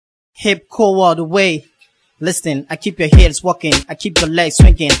HIPCO all the way. Listen, I keep your heads walking, I keep your legs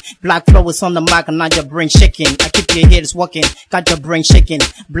swinging. Blackflo is on the mic and now your brain shaking. I keep your heads walking, got your brain shaking.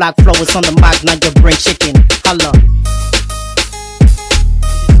 Blackflo is on the mic, now your brain shaking. Holla.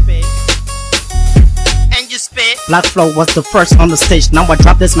 Blackflo was the first on the stage. Now I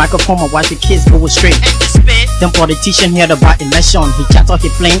drop this microphone and watch the kids go straight. Them politician heard about election. He chat or he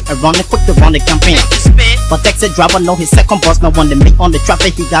playing and running quick to run the campaign. But taxi driver know his second boss. Now when they meet on the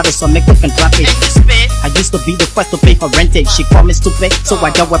traffic, he got us so make quick and drop it. I used to be the first to pay her rentage. She called me stupid, so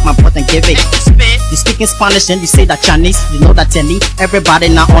I dealt with my butt and gave it. You speaking Spanish and you say that Chinese. You know that Tenny, everybody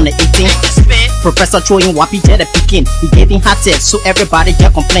now on the 18. Professor throwing wapi jet picking. He getting hot head, so everybody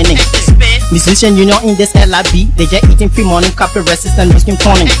get complaining. Musician union in this LIB, they get eating free morning coffee resistant Muslim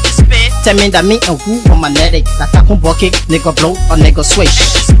corning. Tell me that me and who on my neck, that I can bucket, nigga blow or nigga switch.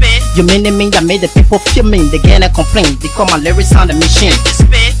 You mean the mean that made the people feel me, they get a complaint because my lyrics on the machine.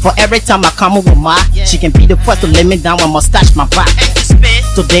 For every time I come with my, she can be the first to lay me down with mustache my back.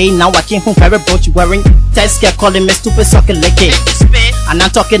 Today now I came home very broke, you wearing test care calling me stupid sucking licky. And I'm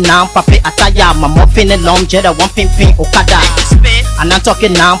talking now, papi ataya, my muffin and long jet one pin okada. And I'm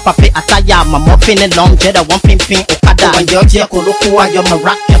talking now, papi ataya, my muffin and long jet one pin okada. When you're here, Kulukua, you're my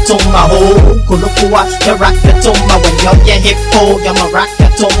rocket to my hole. Kulukua, you're rocket to my when you're here, HIPCO, you're my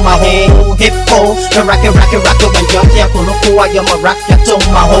rocket to my hole. HIPCO, you're rocket. When you're here, Kulukua, you're my rocket to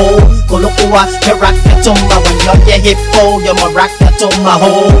my hole. Kulukua, you're rocket to my when you're here, HIPCO, you're my rocket to my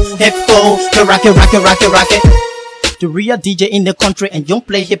hole. HIPCO, you're rocket. The real DJ in the country and you don't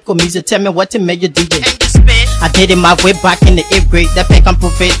play HIPCO music. Tell me what to make you DJ. I did it my way back in the 8th grade. That pay can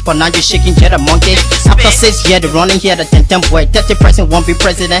prove it, but now you're shaking jet a monkey. After 6 years, the running here, the 10 boy. 30% won't be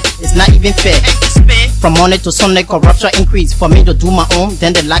president. It's not even fair. From money to Sunday, corruption increase. For me to do my own,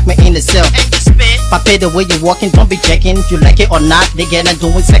 then they lock me in the cell. Papi, the way you walking, don't be checking. You like it or not, they get and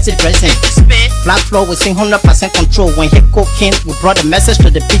doing sexy dressing. Blackflo we sing 100% control. When HIPCO came, we brought a message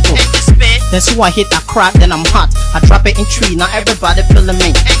to the people. Then so I hit a crack, then I'm hot. I drop it in tree, now everybody feeling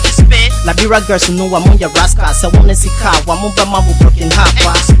me. Liberian girls who know I'm on your rascal. So wanna see car, I'm on my broken heart.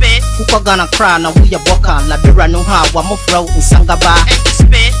 Who gonna cry now? We a boka. Liberian know how I'm flow in Sangaba.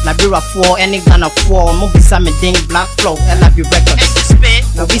 Liberia 4, any Ghana 4. Move beside me, ding Blackflo, LIB records.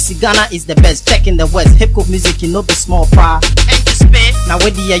 Now we see Ghana is the best. Check in the West, HIPCO music, you know be small far. Now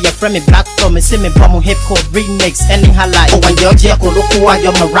where the your friend me Blackflo, me see me bomb HIPCO remix, any highlight. Oh when you're here, Kulukua,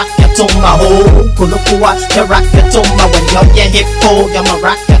 you're my rocket to my hole. Kulukua, you're rocket to my when you're here, HIPCO, you're my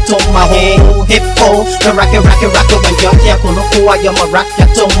rocket to my hole. HIPCO, you're rocket. When you're here, Kulukua, you're my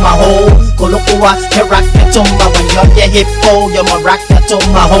rocket to my hole. Kulukua, you're rocket to my when you're here, HIPCO, you're my rocket to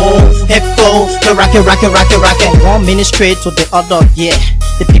my hole. HIPCO, you're rocket. One minute straight to the other, yeah.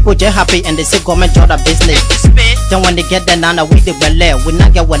 The people just happy and they say government job a business. Then when they get there now we the well we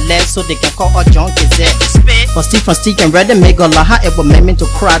not get well so they can call our junkies there. But Steve from Steve and ready make a lot how it will make me to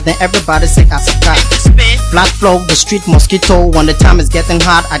cry. Then everybody say Asaka. Blackflo, the street mosquito. When the time is getting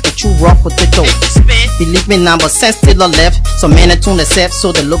hot, I can chew raw potato. Believe me now, but sense still left. So man tune the set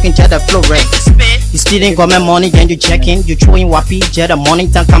so they looking at the flow red. You stealing government money, then you checking. You throwing wapi, jet the morning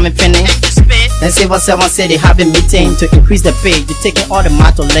time coming finning. Then Silver 7 say they have a meeting to increase the pay. You taking all the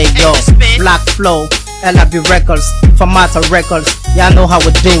matter lay yo. Blackflo, LIB records, Famata records. Y'all know how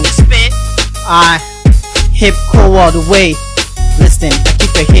we do. I HIPCO all the way. Listen, I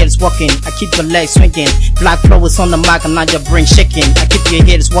keep your heads walking, I keep your legs swinging. Blackflo is on the mic and now your brain shaking. I keep your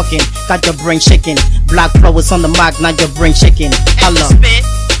heads walking, got your brain shaking. Blackflo is on the mic, now your brain shaking. Holla.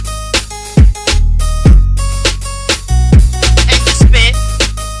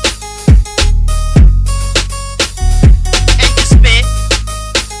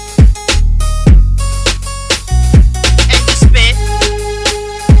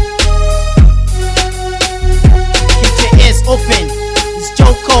 Open, it's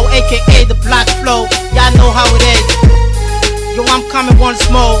Joko, aka the Blackflo. Y'all know how it is. Yo, I'm coming once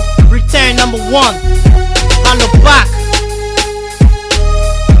more. Return number 1. Holla back.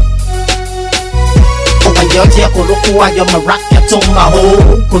 When you're here, Kulukua, you're my rocket to my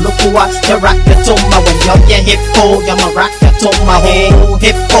hole. Kulukua, you're rocket to my when you're here, HIPCO, you're my rocket to my hole.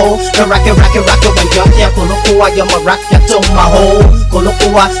 HIPCO, you're rocket. When you're here, Kulukua, you're my rocket to my hole.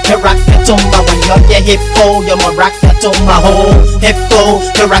 Kulukua, you're rocket to my when you're here, HIPCO, you're my rocket to my hole. HIPCO,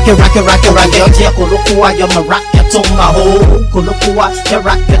 you're rocket. When you're here, Kulukua, you're my rocket to my hole. Kulukua, you're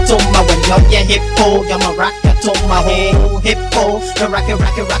rocket to my when you're here, HIPCO, you're my rocket to my hole. HIPCO, you're rocket.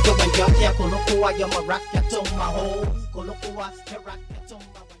 When you're here, Kulukua, you're my rocket to my hole. Kulukua.